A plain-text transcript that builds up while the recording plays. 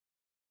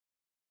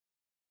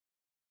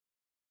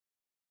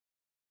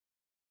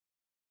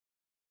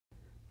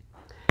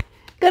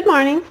Good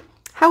morning.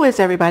 How is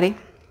everybody?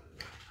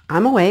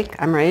 I'm awake.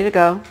 I'm ready to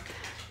go.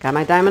 Got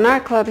my Diamond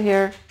Art Club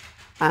here.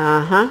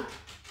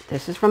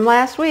 This is from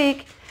last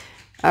week.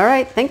 All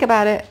right, think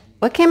about it.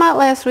 What came out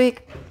last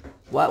week?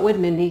 What would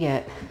Mindy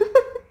get?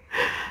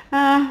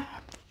 Ha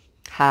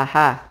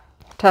ha.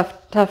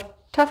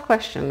 Tough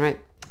question, right?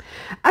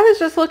 I was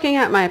just looking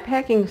at my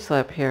packing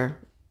slip here.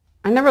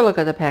 I never look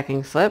at the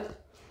packing slip,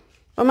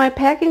 but my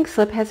packing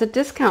slip has a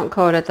discount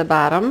code at the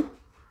bottom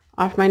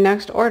off my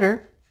next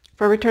order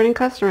for returning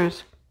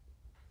customers.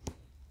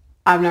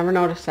 I've never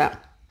noticed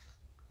that.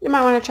 You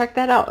might want to check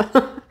that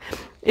out.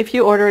 If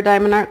you order a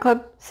Diamond Art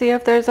Club, see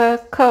if there's a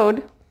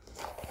code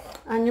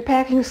on your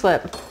packing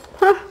slip.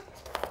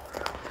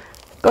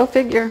 Go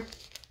figure.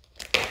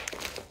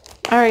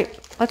 All right,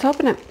 let's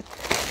open it.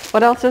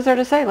 What else is there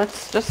to say?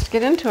 Let's just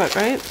get into it,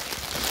 right?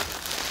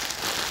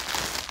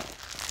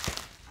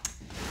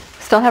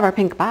 Still have our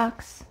pink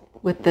box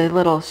with the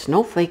little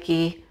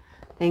snowflakey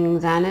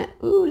things on it.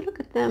 Ooh, look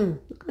at them.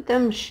 Look at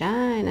them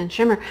shine and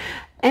shimmer.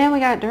 And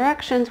we got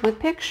directions with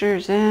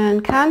pictures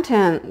and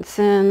contents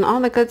and all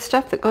the good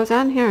stuff that goes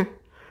on here.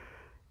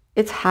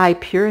 It's high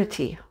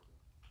purity.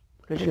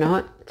 Did you know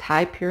it? It's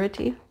high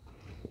purity.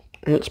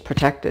 And it's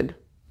protected.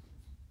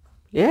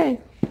 Yay.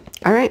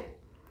 All right.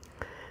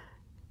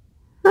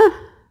 All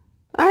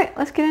right,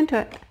 let's get into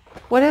it.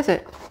 What is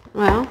it?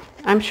 Well,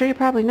 I'm sure you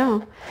probably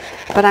know,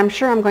 but I'm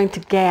sure I'm going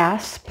to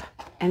gasp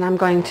and I'm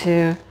going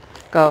to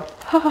go,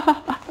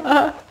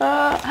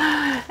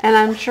 and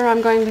I'm sure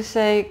I'm going to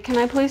say, can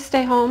I please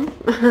stay home?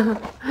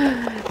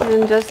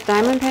 And just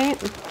diamond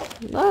paint.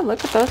 Oh,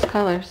 look at those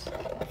colors.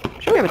 I'm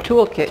sure we have a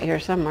toolkit here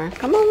somewhere.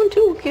 Come on,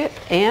 toolkit.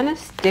 And a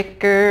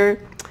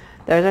sticker.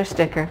 There's our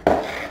sticker.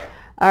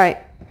 All right,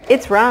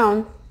 it's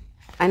round.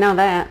 I know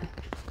that.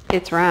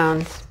 It's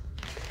rounds.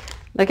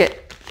 Look at,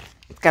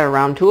 it's got a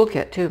round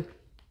toolkit too.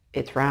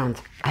 It's rounds.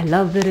 I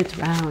love that it's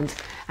rounds.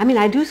 I mean,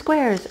 I do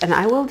squares and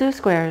I will do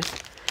squares,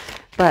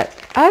 but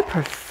I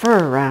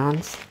prefer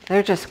rounds.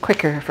 They're just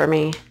quicker for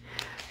me. A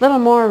little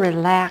more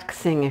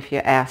relaxing if you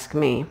ask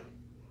me.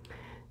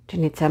 Do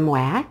you need some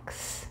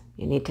wax?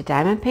 You need to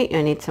diamond paint?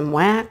 You need some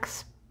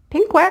wax?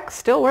 Pink wax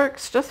still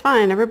works just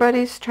fine.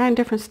 Everybody's trying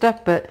different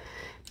stuff, but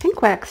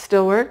pink wax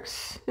still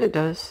works. It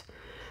does.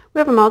 We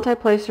have a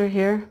multi-placer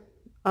here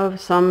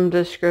of some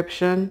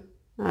description.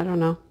 I don't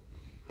know.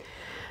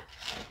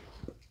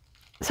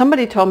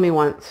 Somebody told me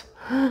once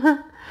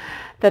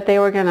that they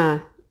were going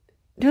to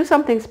do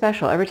something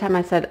special every time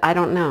I said, I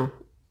don't know.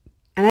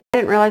 And I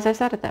didn't realize I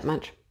said it that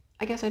much.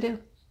 I guess I do.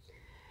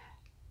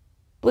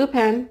 Blue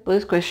pen, blue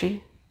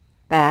squishy,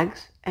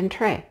 bags, and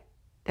tray.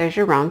 There's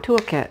your round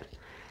toolkit.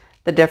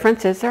 The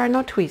difference is there are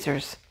no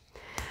tweezers.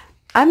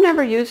 I've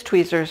never used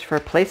tweezers for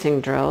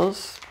placing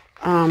drills.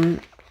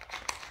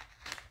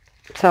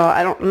 So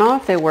I don't know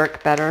if they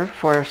work better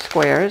for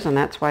squares, and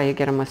that's why you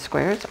get them with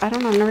squares. I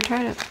don't know. I've never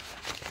tried it.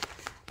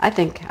 I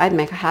think I'd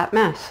make a hot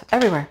mess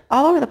everywhere,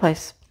 all over the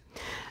place.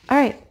 All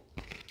right.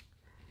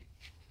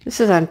 This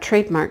is on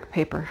trademark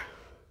paper.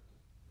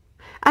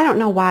 I don't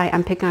know why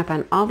I'm picking up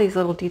on all these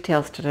little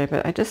details today,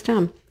 but I just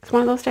am. It's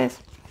one of those days.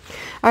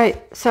 All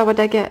right. So what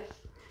did I get?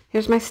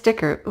 Here's my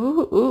sticker.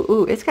 Ooh, ooh,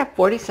 ooh. It's got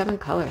 47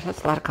 colors.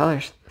 That's a lot of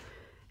colors.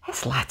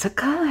 That's lots of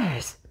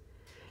colors.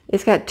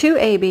 It's got 2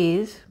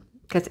 ABs.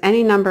 Because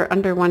any number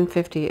under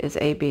 150 is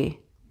AB.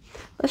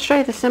 Let's show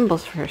you the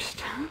symbols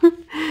first.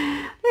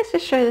 Let's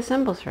just show you the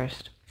symbols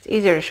first. It's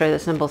easier to show you the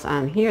symbols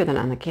on here than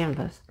on the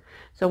canvas.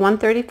 So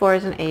 134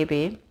 is an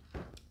AB.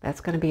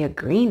 That's going to be a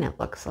green, it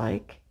looks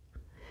like.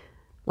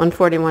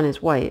 141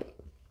 is white.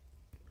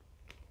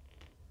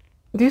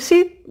 Do you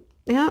see?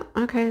 Yeah,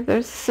 okay,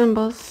 there's the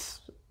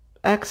symbols.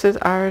 X's,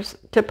 R's.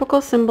 Typical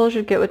symbols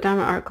you get with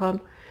Diamond Art Club.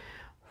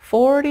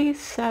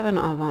 47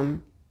 of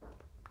them.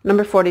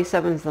 Number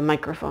 47 is the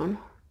microphone.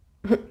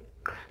 That's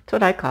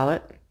what I call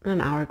it, an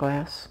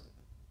hourglass.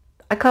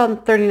 I call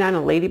 39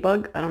 a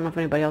ladybug. I don't know if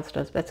anybody else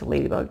does, but that's a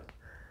ladybug.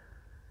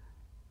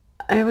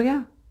 There we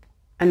go.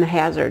 And the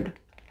hazard.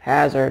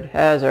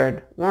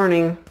 Hazard.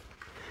 Warning.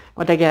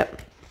 What'd I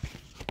get?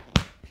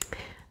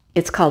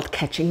 It's called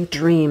Catching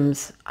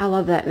Dreams. I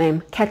love that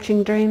name.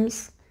 Catching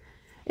Dreams.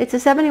 It's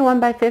a 71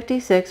 by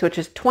 56, which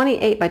is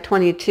 28 by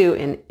 22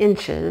 in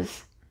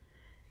inches.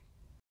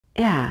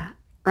 Yeah,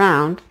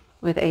 round.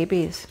 With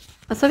ABs.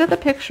 Let's look at the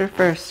picture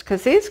first,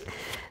 because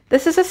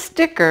this is a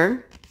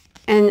sticker,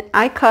 and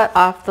I cut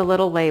off the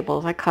little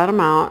labels. I cut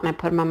them out and I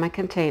put them on my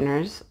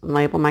containers, and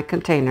label my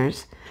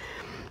containers.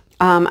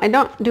 I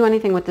don't do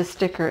anything with the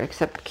sticker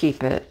except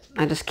keep it.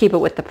 I just keep it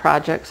with the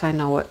project so I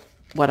know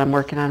what I'm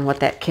working on,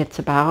 what that kit's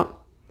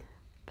about.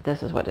 But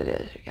this is what it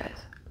is, you guys.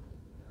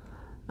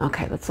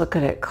 Okay, let's look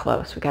at it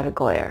close. We got a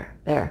glare.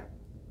 There.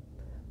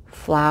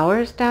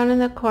 Flowers down in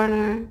the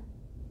corner.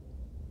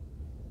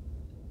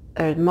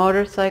 There's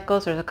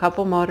motorcycles. There's a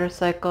couple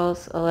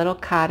motorcycles, a little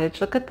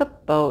cottage. Look at the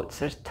boats.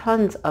 There's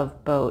tons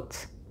of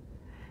boats.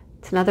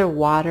 It's another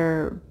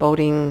water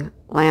boating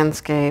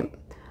landscape.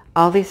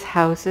 All these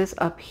houses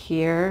up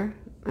here.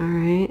 All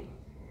right.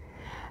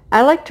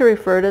 I like to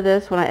refer to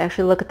this when I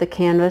actually look at the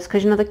canvas,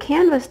 because you know the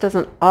canvas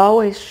doesn't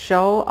always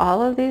show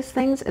all of these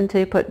things until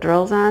you put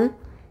drills on.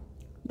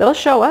 They'll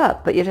show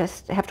up, but you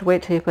just have to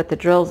wait till you put the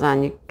drills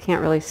on. You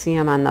can't really see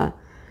them on the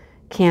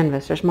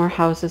canvas. There's more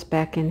houses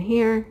back in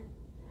here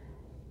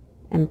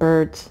and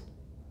birds.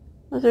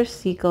 Those are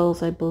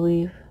seagulls, I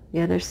believe.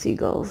 Yeah, they're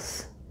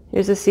seagulls.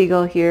 Here's a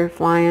seagull here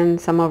flying,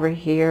 some over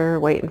here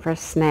waiting for a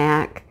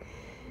snack.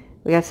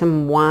 We got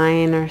some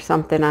wine or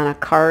something on a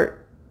cart.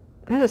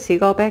 There's a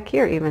seagull back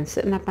here even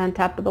sitting up on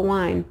top of the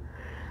wine.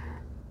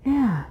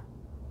 Yeah,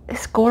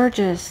 it's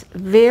gorgeous.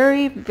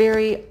 Very,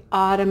 very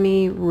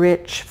autumny,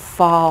 rich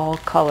fall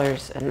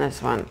colors in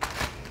this one.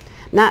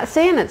 Not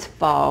saying it's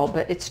fall,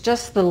 but it's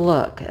just the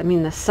look. I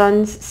mean, the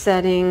sun's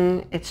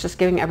setting. It's just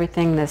giving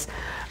everything this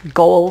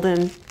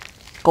golden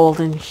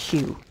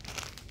hue.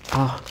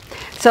 Oh,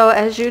 so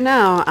as you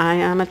know, I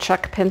am a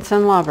Chuck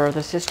Pinson lover.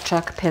 This is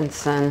Chuck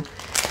Pinson,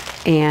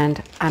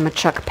 and I'm a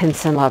Chuck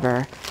Pinson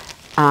lover.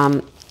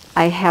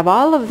 I have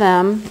all of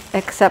them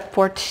except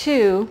for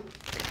two,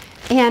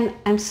 and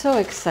I'm so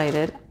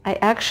excited. I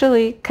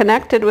actually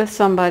connected with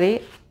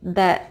somebody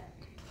that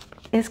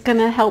is going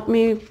to help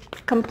me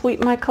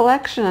complete my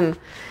collection.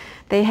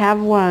 They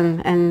have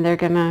one, and they're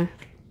gonna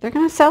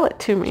sell it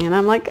to me, and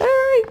I'm like, all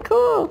right,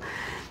 cool.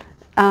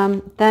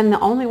 Then the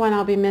only one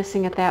I'll be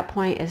missing at that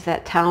point is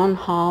that town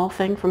hall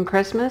thing from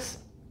Christmas,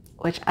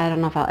 which I don't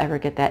know if I'll ever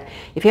get that.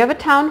 If you have a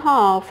town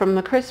hall from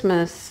the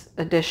Christmas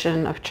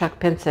edition of Chuck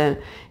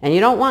Pinson and you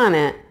don't want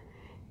it,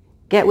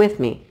 get with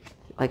me.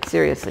 Like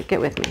seriously,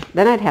 get with me.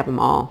 Then I'd have them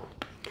all.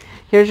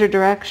 Here's your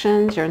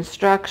directions, your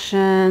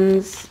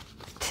instructions,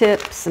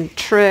 tips and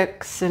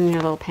tricks, and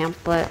your little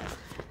pamphlet.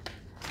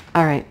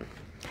 All right,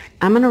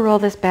 I'm gonna roll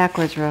this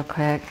backwards real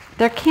quick.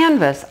 Their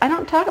canvas. I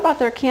don't talk about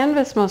their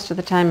canvas most of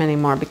the time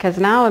anymore because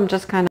now I'm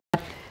just kind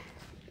of,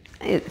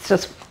 it's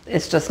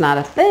just not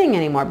a thing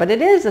anymore, but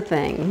it is a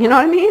thing. You know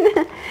what I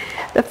mean?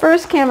 The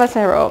first canvas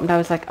I ever opened, I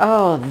was like,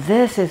 oh,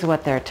 this is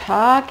what they're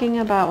talking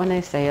about when they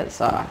say it's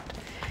soft.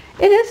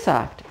 It is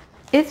soft.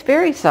 It's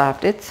very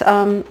soft. It's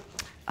a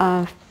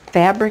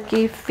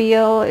fabric-y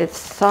feel. It's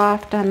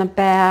soft on the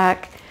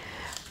back.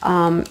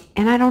 And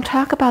I don't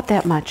talk about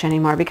that much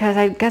anymore because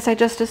I guess I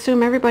just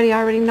assume everybody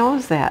already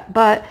knows that.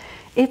 But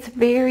it's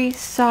very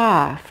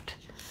soft.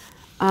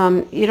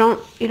 You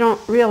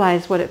don't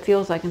realize what it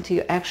feels like until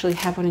you actually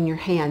have one in your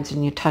hands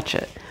and you touch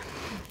it.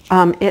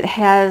 It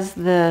has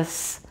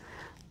this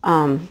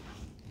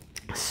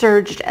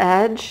serged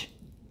edge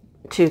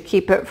to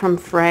keep it from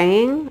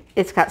fraying.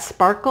 It's got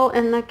sparkle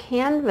in the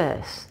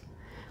canvas,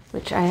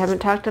 which I haven't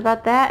talked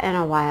about that in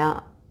a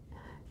while.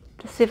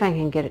 Let's see if I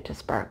can get it to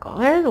sparkle.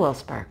 There's a little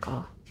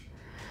sparkle.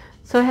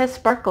 So it has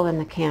sparkle in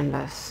the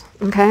canvas,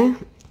 okay?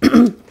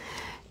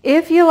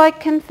 If you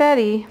like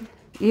confetti,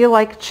 you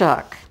like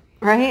Chuck,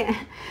 right?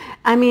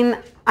 I mean,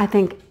 I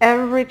think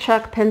every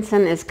Chuck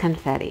Pinson is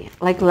confetti.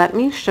 Like, let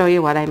me show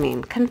you what I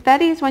mean.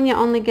 Confetti is when you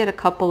only get a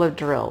couple of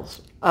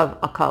drills of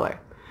a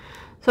color.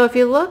 So if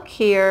you look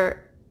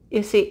here,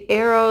 you see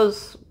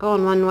arrows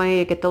going one way,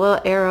 you get the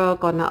little arrow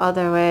going the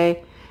other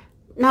way.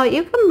 Now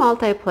you can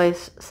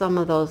multi-place some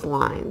of those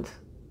lines,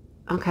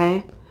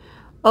 okay?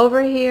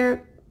 Over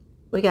here,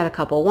 we got a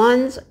couple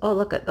ones. Oh,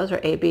 look at those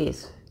are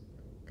ABs.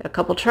 Got a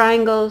couple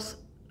triangles,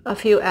 a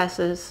few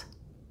S's.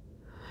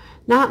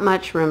 Not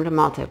much room to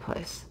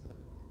multi-place.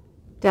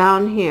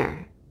 Down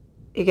here,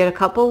 you get a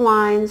couple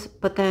lines,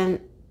 but then,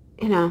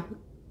 you know,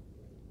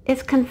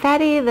 it's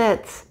confetti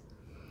that's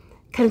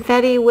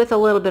confetti with a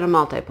little bit of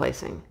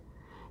multi-placing.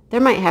 There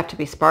might have to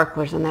be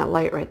sparklers in that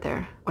light right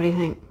there. What do you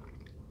think?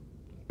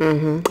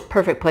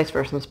 Perfect place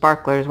for some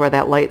sparklers where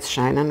that light's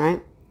shining,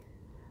 right?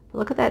 But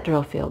look at that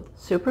drill field.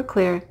 Super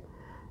clear.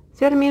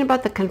 See what I mean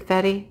about the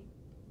confetti?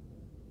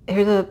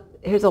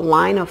 Here's a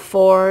line of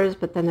fours,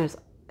 but then there's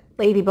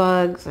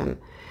ladybugs and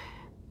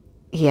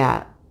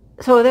yeah.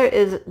 So there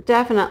is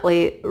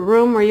definitely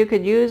room where you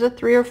could use a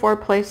 3 or 4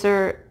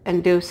 placer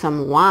and do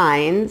some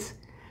lines,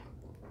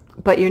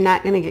 but you're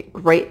not going to get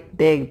great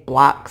big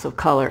blocks of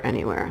color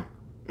anywhere,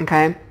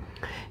 okay?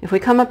 If we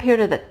come up here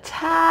to the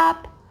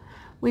top,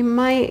 we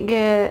might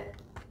get,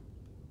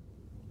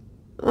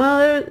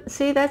 well,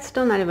 see, that's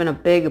still not even a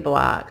big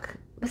block.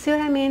 See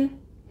what I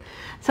mean?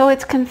 So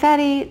it's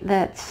confetti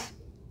that's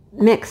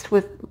mixed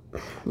with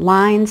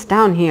lines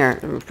down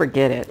here.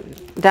 Forget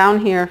it. Down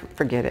here,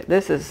 forget it.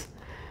 This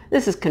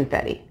is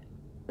confetti.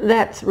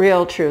 That's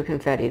real true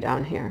confetti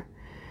down here.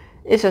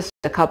 It's just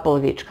a couple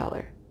of each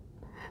color.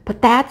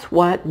 But that's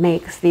what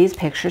makes these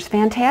pictures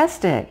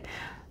fantastic.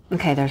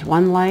 Okay, there's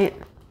one light,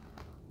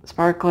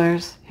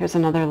 sparklers. Here's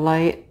another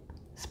light,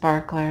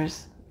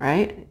 sparklers,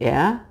 right?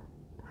 Yeah.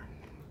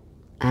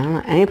 I don't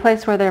know, any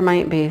place where there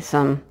might be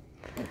some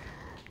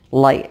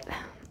light.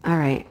 All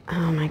right.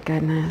 Oh my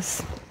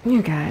goodness.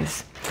 You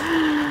guys.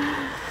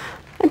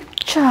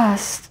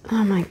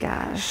 Oh my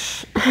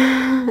gosh.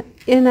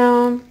 You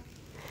know,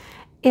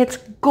 it's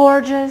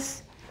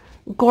gorgeous,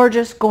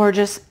 gorgeous,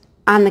 gorgeous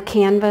on the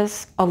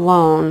canvas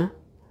alone.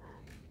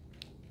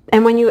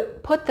 And when you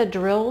put the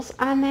drills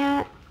on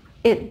that,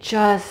 it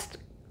just,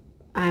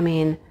 I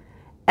mean,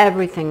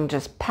 everything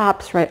just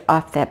pops right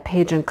off that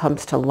page and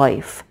comes to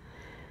life.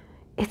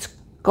 It's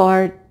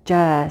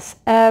gorgeous.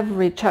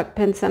 Every Chuck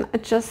Pinson,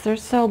 they're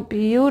so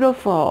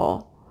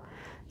beautiful.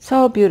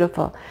 So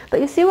beautiful. But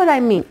you see what I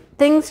mean?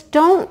 Things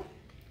don't,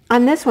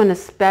 on this one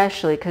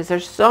especially, because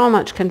there's so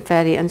much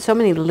confetti and so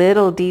many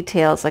little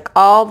details, like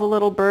all the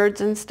little birds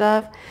and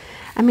stuff.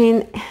 I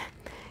mean,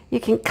 you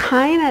can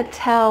kind of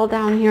tell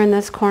down here in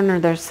this corner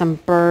there's some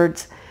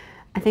birds.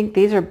 I think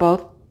these are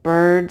both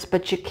birds,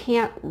 but you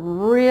can't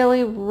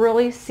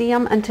really see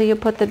them until you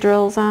put the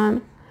drills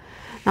on.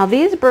 Now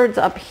these birds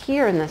up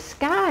here in the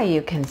sky,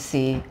 you can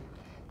see.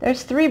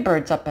 There's 3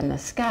 birds up in the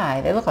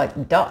sky. They look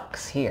like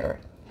ducks here.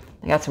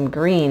 They got some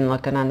green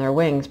looking on their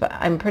wings, but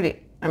I'm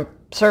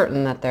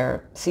certain that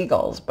they're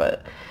seagulls,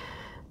 but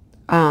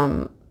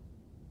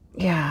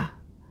yeah.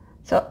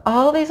 So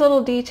all these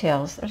little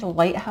details. There's a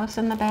lighthouse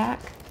in the back.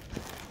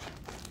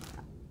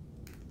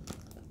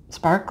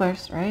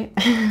 Sparklers, right?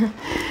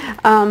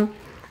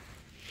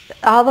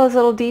 All those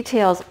little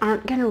details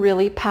aren't going to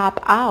really pop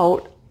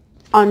out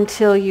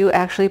until you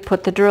actually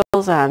put the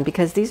drills on,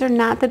 because these are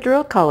not the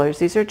drill colors.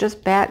 These are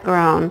just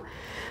background.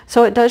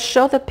 So it does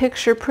show the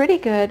picture pretty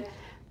good,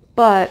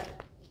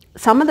 but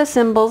some of the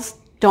symbols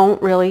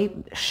don't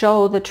really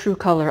show the true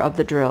color of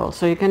the drill.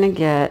 So you're going to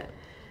get,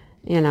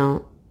 you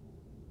know,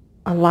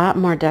 a lot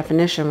more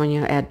definition when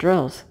you add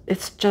drills.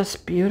 It's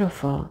just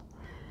beautiful.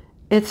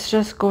 It's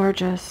just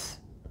gorgeous.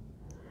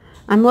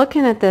 I'm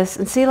looking at this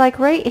and see, like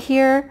right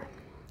here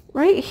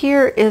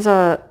is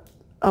a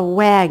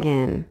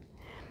wagon.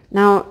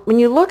 Now, when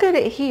you look at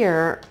it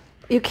here,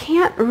 you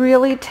can't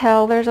really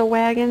tell there's a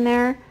wagon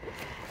there.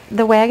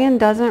 The wagon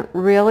doesn't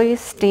really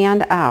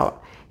stand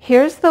out.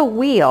 Here's the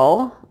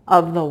wheel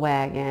of the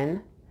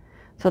wagon.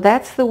 So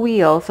that's the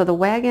wheel. So the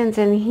wagon's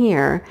in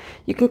here.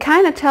 You can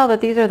kind of tell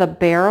that these are the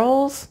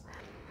barrels,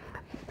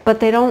 but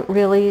they don't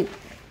really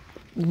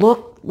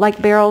look like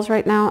barrels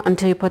right now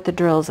until you put the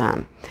drills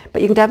on.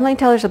 But you can definitely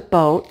tell there's a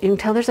boat. You can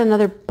tell there's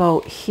another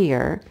boat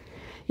here.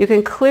 You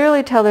can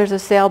clearly tell there's a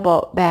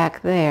sailboat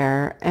back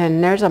there,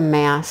 and there's a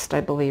mast,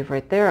 I believe,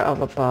 right there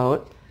of a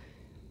boat.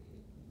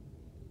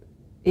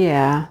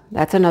 Yeah,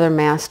 that's another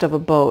mast of a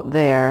boat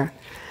there.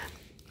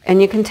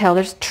 And you can tell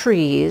there's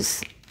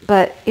trees,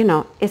 but you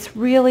know, it's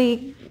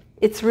really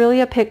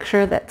a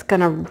picture that's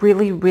gonna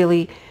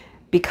really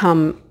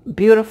become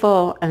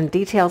beautiful, and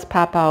details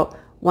pop out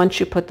once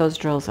you put those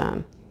drills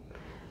on.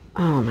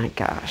 Oh my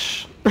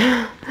gosh.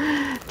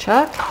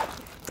 Chuck,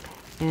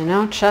 you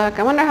know, Chuck,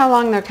 I wonder how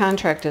long their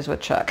contract is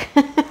with Chuck.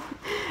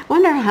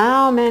 Wonder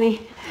how many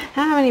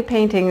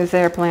paintings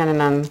they're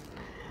planning on.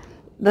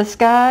 The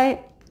sky,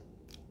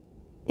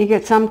 you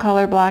get some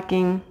color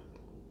blocking.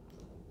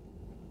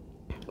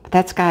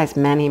 That sky's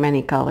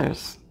many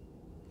colors.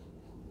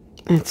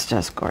 It's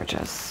just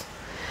gorgeous.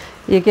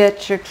 You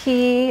get your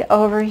key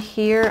over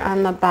here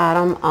on the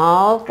bottom,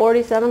 all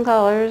 47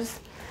 colors.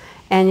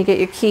 And you get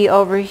your key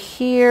over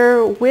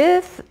here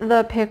with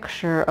the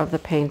picture of the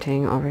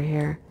painting over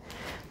here.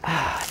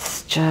 Oh,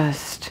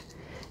 it's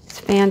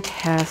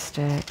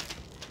fantastic.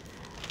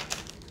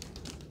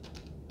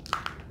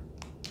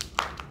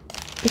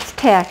 It's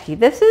tacky.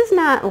 This is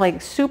not like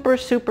super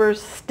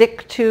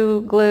stick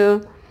to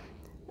glue.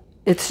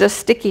 It's just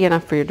sticky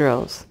enough for your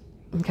drills.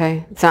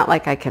 Okay, it's not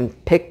like I can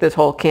pick this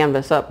whole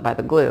canvas up by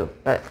the glue,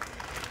 but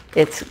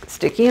it's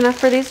sticky enough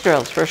for these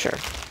drills for sure.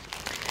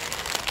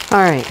 All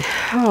right.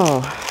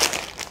 Oh,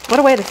 what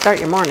a way to start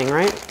your morning,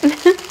 right?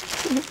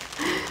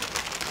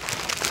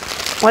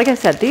 Like I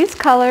said, these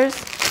colors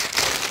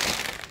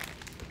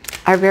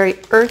are very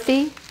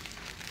earthy,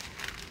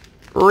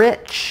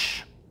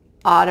 rich,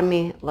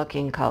 autumny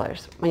looking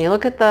colors. When you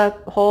look at the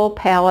whole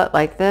palette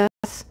like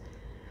this,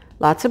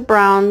 lots of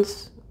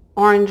browns,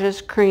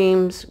 oranges,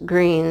 creams,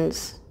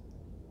 greens.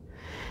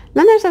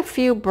 Then there's a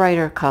few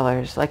brighter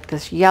colors, like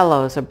this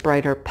yellow is a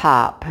brighter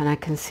pop, and I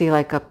can see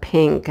like a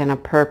pink and a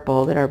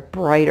purple that are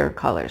brighter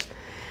colors.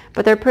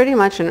 But they're pretty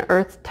much an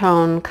earth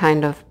tone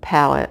kind of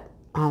palette,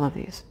 all of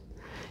these.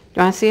 Do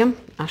you want to see them?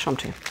 I'll show them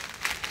to you.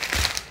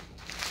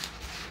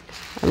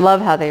 I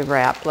love how they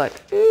wrap. Look,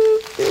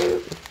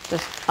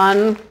 just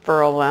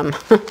unfurl them.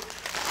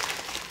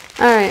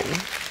 All right,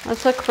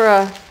 let's look for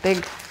a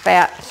big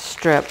fat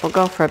strip. We'll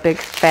go for a big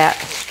fat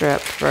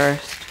strip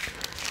first.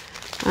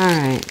 All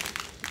right.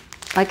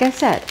 Like I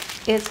said,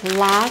 it's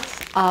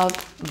lots of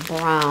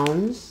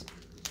browns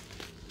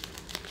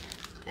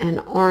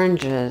and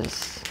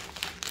oranges.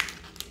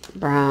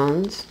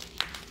 Browns.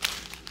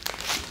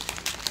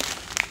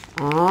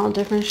 All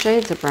different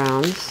shades of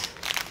browns,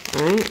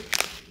 right?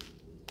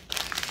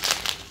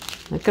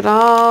 Look at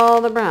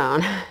all the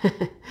brown.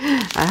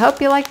 I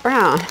hope you like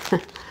brown.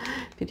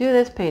 If you do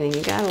this painting,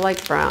 you gotta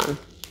like brown.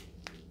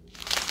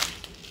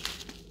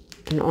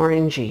 And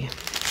orangey.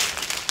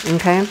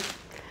 Okay?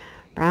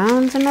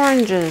 Browns and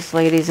oranges,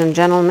 ladies and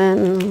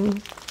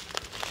gentlemen.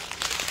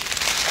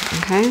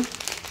 Okay?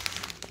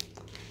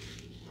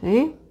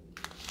 See?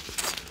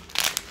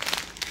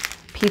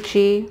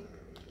 Peachy.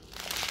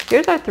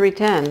 Here's our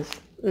 310s.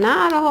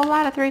 Not a whole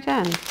lot of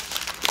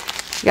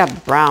 310s. You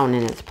got brown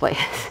in its place.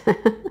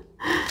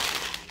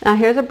 Now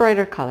here's a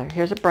brighter color.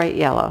 Here's a bright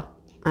yellow.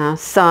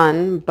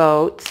 Sun,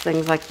 boats,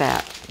 things like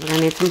that. We're going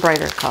to need some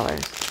brighter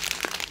colors.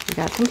 We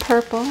got some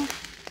purple.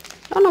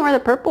 I don't know where the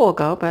purple will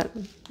go, but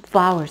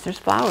flowers. There's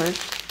flowers.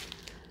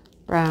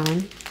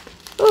 Brown.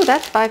 Ooh,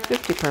 that's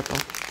 550 purple.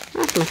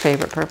 That's my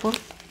favorite purple.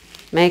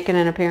 Making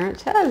an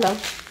appearance. Hello.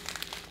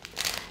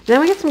 Then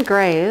we get some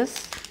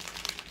grays.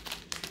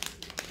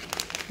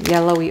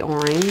 Yellowy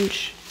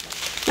orange.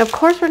 And of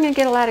course we're going to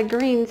get a lot of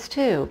greens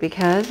too,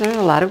 because there's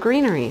a lot of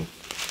greenery.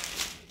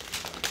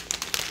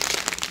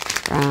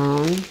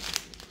 Brown,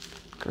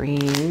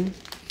 green,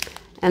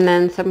 and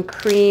then some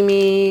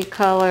creamy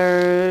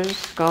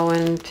colors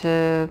going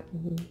to,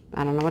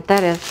 I don't know what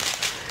that is.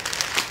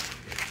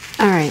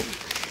 All right,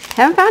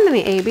 haven't found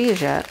any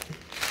ABs yet,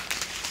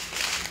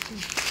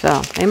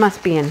 so they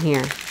must be in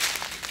here.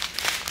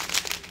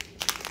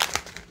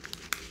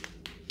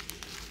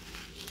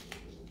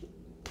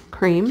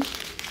 Cream.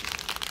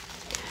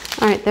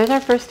 All right, there's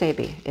our first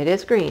AB. It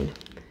is green.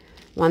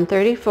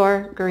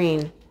 134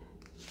 green.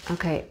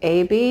 Okay,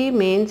 AB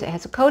means it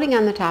has a coating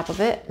on the top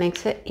of it,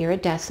 makes it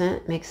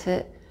iridescent, makes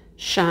it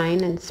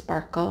shine and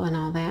sparkle and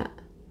all that.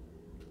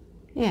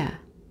 Yeah,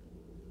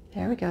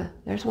 there we go.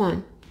 There's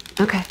one.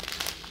 Okay.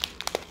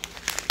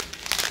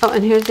 Oh,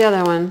 and here's the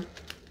other one,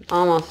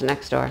 almost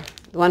next door.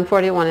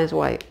 141 is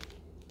white.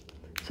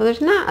 So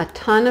there's not a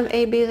ton of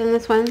ABs in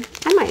this one.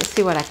 I might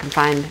see what I can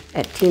find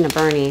at Tina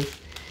Burney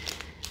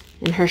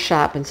in her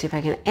shop and see if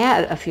I can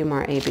add a few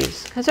more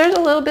ABs. Because there's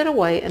a little bit of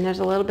white and there's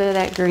a little bit of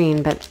that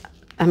green, but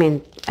I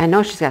mean, I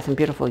know she's got some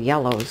beautiful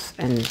yellows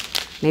and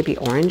maybe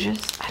oranges.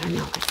 I don't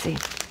know. Let's see.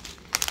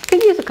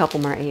 Could use a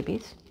couple more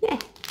ABs. Yeah,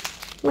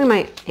 we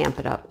might amp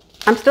it up.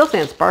 I'm still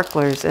seeing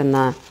sparklers in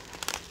the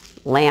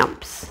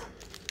lamps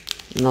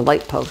and the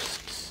light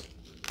posts.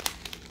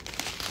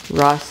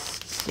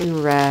 Rusts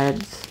and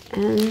reds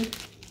and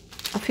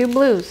a few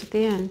blues at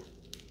the end.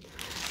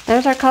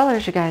 There's our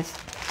colors, you guys.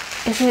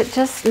 Is it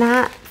just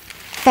not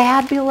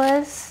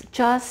fabulous?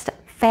 Just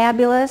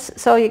fabulous.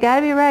 So you got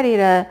to be ready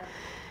to...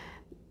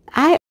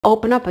 I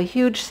open up a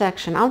huge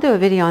section. I'll do a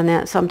video on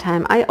that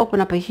sometime. I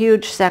open up a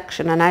huge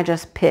section and I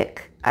just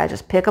pick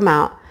them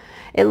out.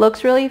 It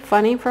looks really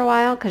funny for a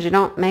while because you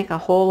don't make a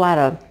whole lot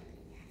of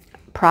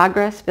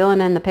progress filling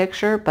in the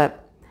picture,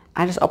 but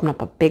I just open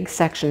up a big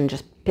section and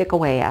just pick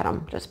away at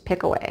them. Just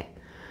pick away.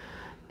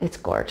 It's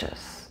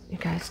gorgeous. You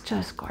guys,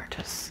 just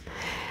gorgeous.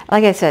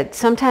 Like I said,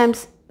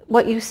 sometimes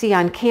what you see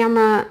on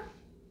camera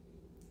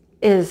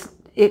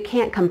it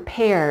can't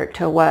compare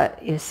to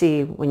what you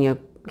see when you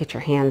get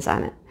your hands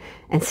on it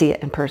and see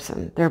it in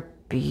person. They're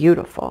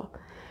beautiful.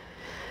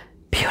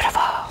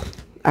 Beautiful. All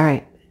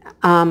right.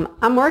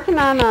 I'm working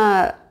on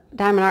a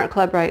Diamond Art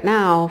Club right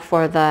now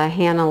for the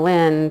Hannah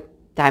Lynn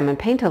Diamond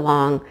Paint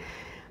Along.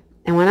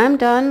 And when I'm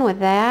done with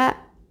that,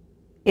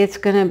 it's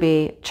going to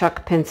be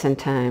Chuck Pinson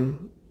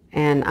time.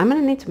 And I'm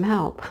going to need some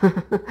help.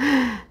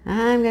 I'm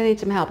going to need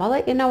some help. I'll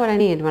let you know what I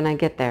need when I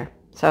get there.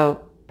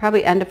 So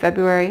probably end of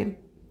February.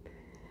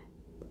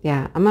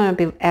 Yeah, I'm going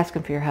to be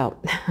asking for your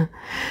help.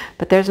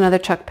 But there's another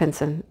Chuck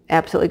Pinson.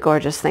 Absolutely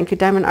gorgeous. Thank you,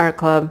 Diamond Art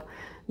Club.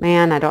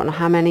 Man, I don't know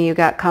how many you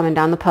got coming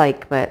down the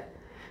pike, but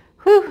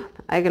whew,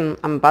 I'm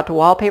about to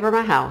wallpaper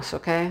my house,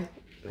 okay?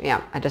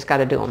 Yeah, I just got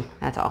to do them.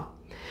 That's all.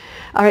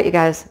 All right, you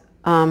guys.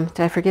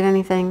 Did I forget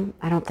anything?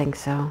 I don't think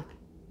so.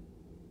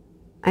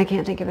 I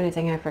can't think of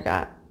anything I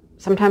forgot.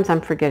 Sometimes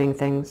I'm forgetting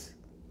things.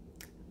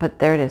 But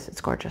there it is.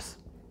 It's gorgeous.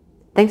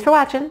 Thanks for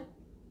watching.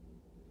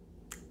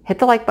 Hit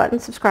the like button,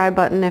 subscribe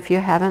button if you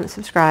haven't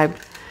subscribed.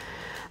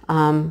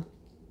 And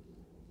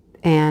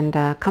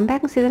come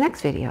back and see the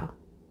next video.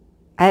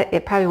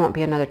 It probably won't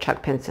be another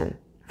Chuck Pinson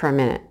for a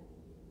minute.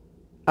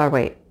 Or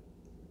wait,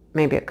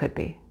 maybe it could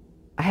be.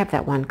 I have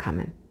that one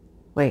coming.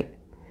 Wait.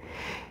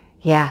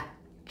 Yeah,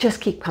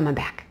 just keep coming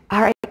back.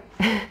 All right.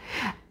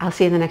 I'll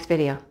see you in the next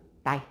video.